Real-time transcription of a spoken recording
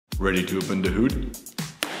Ready to open the hood?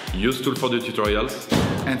 UseTool for the tutorials.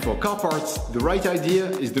 And for car parts, the right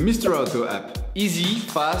idea is the Mr. Auto app. Easy,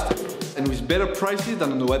 fast, and with better prices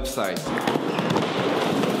than on the website.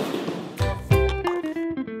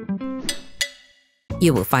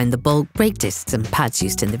 You will find the bulk brake discs and pads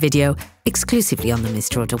used in the video exclusively on the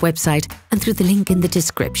Mr. Auto website and through the link in the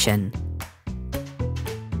description.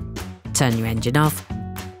 Turn your engine off,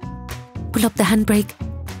 pull up the handbrake,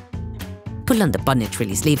 pull on the bonnet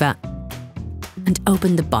release lever and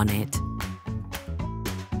open the bonnet.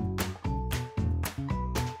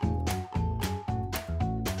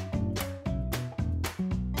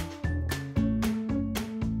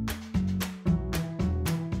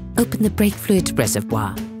 Open the brake fluid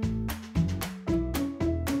reservoir.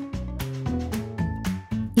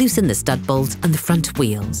 Loosen the stud bolts on the front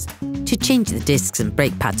wheels. To change the discs and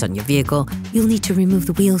brake pads on your vehicle, you'll need to remove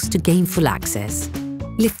the wheels to gain full access.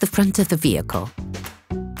 Lift the front of the vehicle.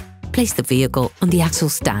 Place the vehicle on the axle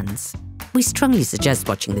stands. We strongly suggest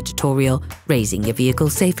watching the tutorial, raising your vehicle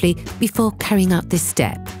safely before carrying out this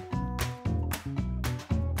step.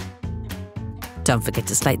 Don't forget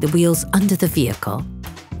to slide the wheels under the vehicle.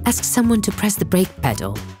 Ask someone to press the brake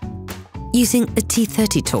pedal. Using a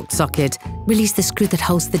T30 torque socket, release the screw that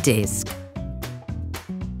holds the disc.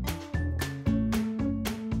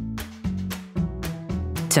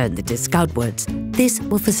 Turn the disc outwards. This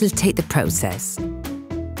will facilitate the process.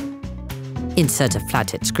 Insert a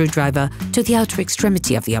flathead screwdriver to the outer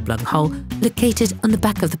extremity of the oblong hole located on the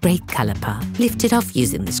back of the brake caliper. Lift it off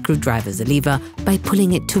using the screwdriver as a lever by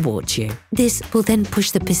pulling it towards you. This will then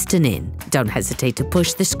push the piston in. Don't hesitate to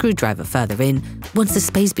push the screwdriver further in once the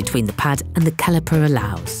space between the pad and the caliper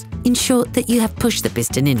allows. Ensure that you have pushed the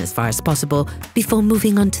piston in as far as possible before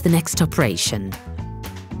moving on to the next operation.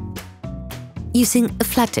 Using a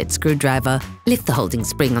flathead screwdriver, lift the holding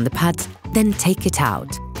spring on the pads, then take it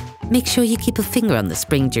out. Make sure you keep a finger on the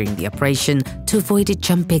spring during the operation to avoid it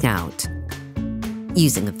jumping out.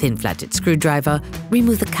 Using a thin flathead screwdriver,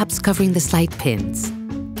 remove the caps covering the slide pins.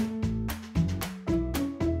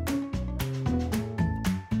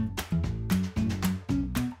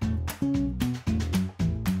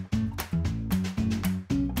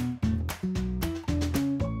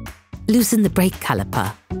 Loosen the brake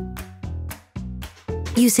caliper.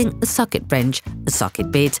 Using a socket wrench, a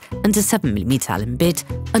socket bit and a 7mm Allen bit,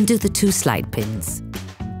 undo the two slide pins.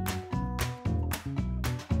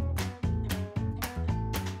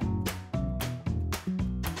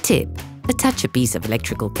 Tip: attach a piece of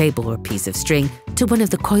electrical cable or piece of string to one of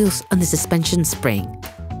the coils on the suspension spring.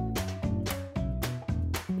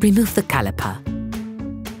 Remove the caliper.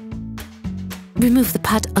 Remove the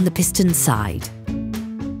pad on the piston side.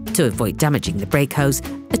 To avoid damaging the brake hose,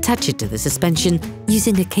 attach it to the suspension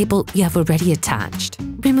using a cable you have already attached.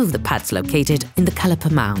 Remove the pads located in the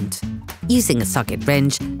caliper mount. Using a socket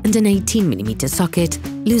wrench and an 18mm socket,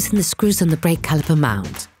 loosen the screws on the brake caliper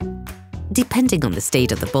mount. Depending on the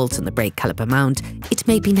state of the bolts on the brake caliper mount, it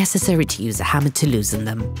may be necessary to use a hammer to loosen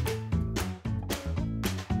them.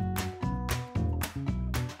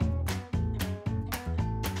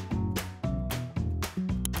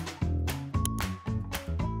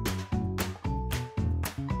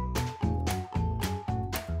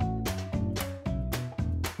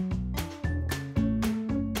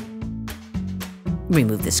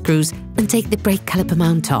 Remove the screws and take the brake caliper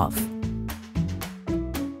mount off.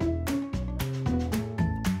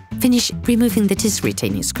 Finish removing the disc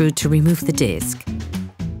retaining screw to remove the disc.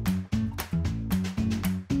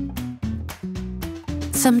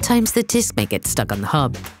 Sometimes the disc may get stuck on the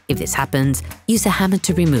hub. If this happens, use a hammer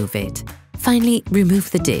to remove it. Finally, remove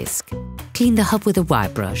the disc. Clean the hub with a wire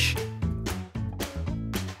brush.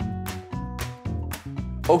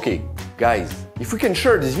 Okay, guys, if we can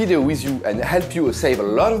share this video with you and help you save a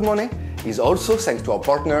lot of money, is also thanks to our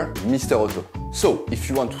partner, Mr. Auto. So, if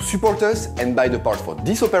you want to support us and buy the parts for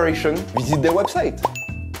this operation, visit their website.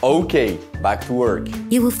 Okay, back to work.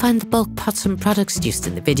 You will find the bulk parts and products used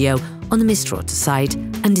in the video on the Mr. Auto site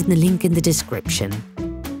and in the link in the description.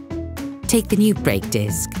 Take the new brake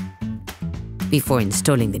disc. Before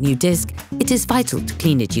installing the new disc, it is vital to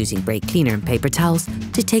clean it using brake cleaner and paper towels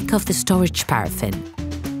to take off the storage paraffin.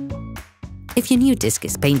 If your new disc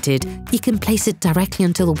is painted, you can place it directly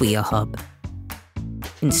onto the wheel hub.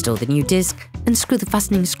 Install the new disc and screw the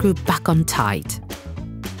fastening screw back on tight.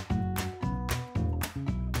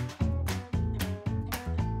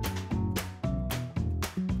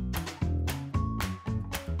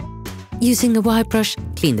 Using a wire brush,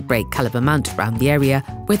 clean the brake caliper mount around the area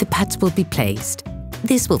where the pads will be placed.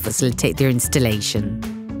 This will facilitate their installation.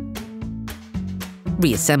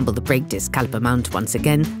 Reassemble the brake disc caliper mount once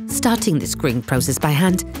again, starting the screwing process by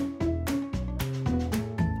hand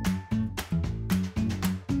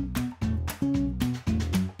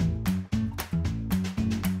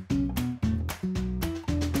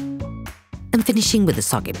finishing with a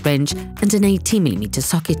socket wrench and an 18mm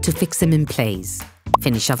socket to fix them in place.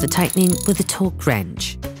 Finish off the tightening with a torque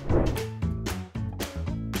wrench.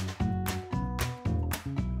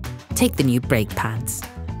 Take the new brake pads.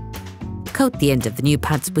 Coat the end of the new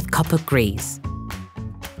pads with copper grease.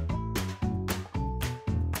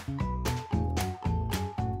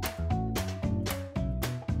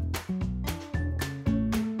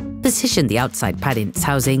 Position the outside pad in its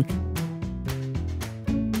housing.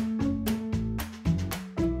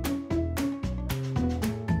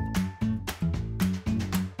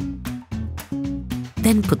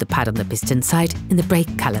 Then put the pad on the piston side in the brake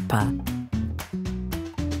caliper.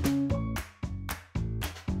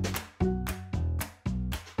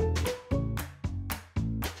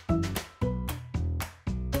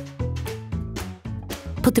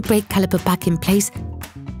 Put the brake caliper back in place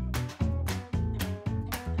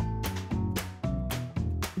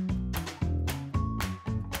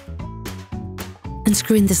and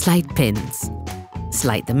screw in the slide pins.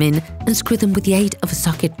 Slide them in and screw them with the aid of a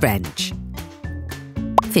socket wrench.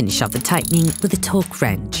 Finish off the tightening with a torque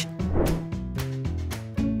wrench.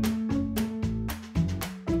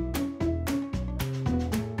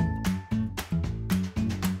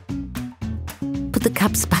 Put the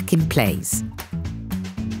caps back in place.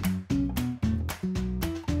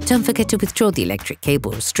 Don't forget to withdraw the electric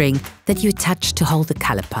cable or string that you attached to hold the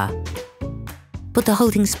caliper. Put the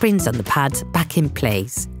holding springs on the pads back in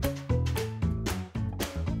place.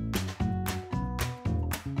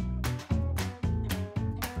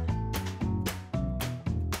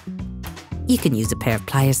 You can use a pair of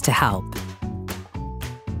pliers to help.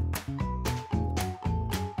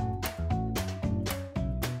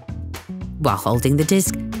 While holding the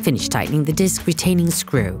disc, finish tightening the disc retaining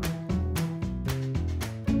screw.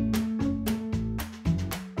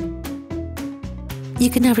 You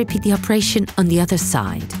can now repeat the operation on the other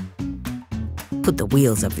side. Put the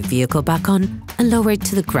wheels of your vehicle back on and lower it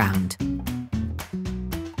to the ground.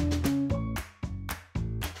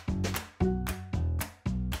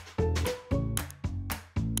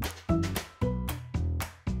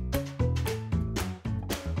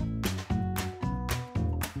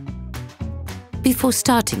 Before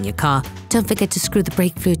starting your car, don't forget to screw the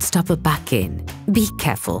brake fluid stopper back in. Be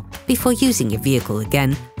careful. Before using your vehicle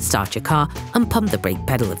again, start your car and pump the brake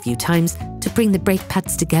pedal a few times to bring the brake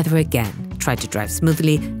pads together again. Try to drive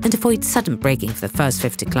smoothly and avoid sudden braking for the first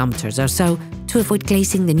 50 kilometers or so to avoid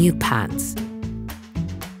glazing the new pads.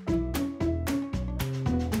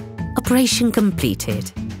 Operation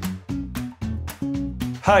completed.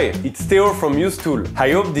 Hi, it's Theo from UseTool.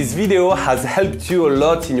 I hope this video has helped you a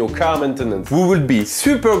lot in your car maintenance. We would be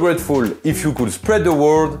super grateful if you could spread the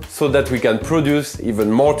word so that we can produce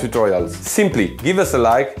even more tutorials. Simply give us a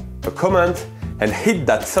like, a comment, and hit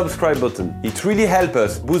that subscribe button. It really helps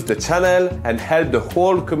us boost the channel and help the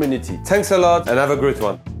whole community. Thanks a lot and have a great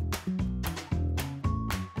one.